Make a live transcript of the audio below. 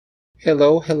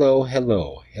Hello,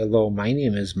 my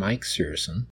name is Mike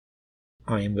Searson.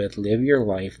 I am with Live Your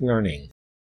Life Learning,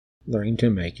 learning to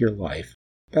make your life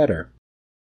better.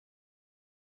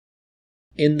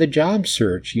 In the job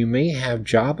search, you may have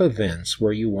job events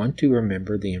where you want to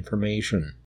remember the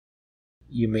information.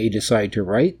 You may decide to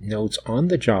write notes on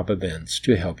the job events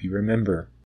to help you remember.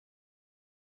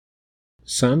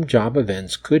 Some job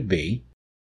events could be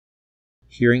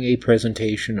hearing a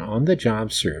presentation on the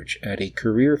job search at a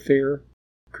career fair,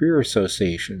 career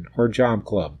association, or job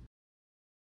club.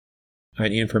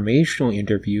 An informational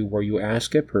interview where you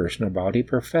ask a person about a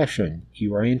profession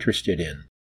you are interested in.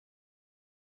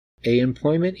 An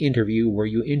employment interview where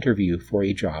you interview for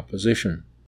a job position.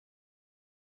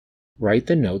 Write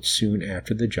the notes soon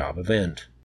after the job event.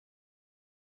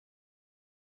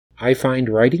 I find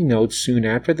writing notes soon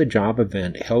after the job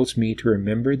event helps me to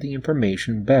remember the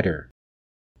information better.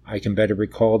 I can better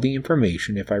recall the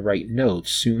information if I write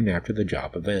notes soon after the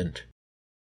job event.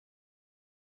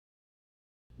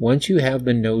 Once you have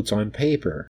the notes on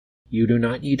paper, you do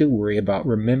not need to worry about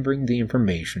remembering the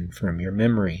information from your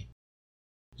memory.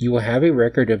 You will have a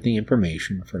record of the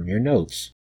information from your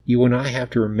notes. You will not have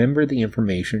to remember the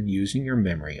information using your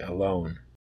memory alone.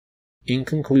 In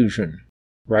conclusion,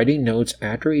 writing notes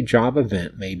after a job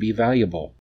event may be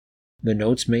valuable. The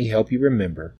notes may help you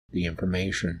remember the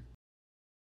information.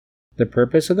 The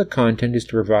purpose of the content is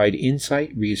to provide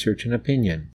insight, research, and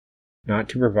opinion, not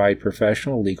to provide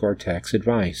professional legal or tax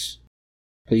advice.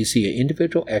 Please see an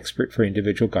individual expert for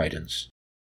individual guidance.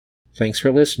 Thanks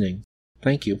for listening.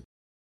 Thank you.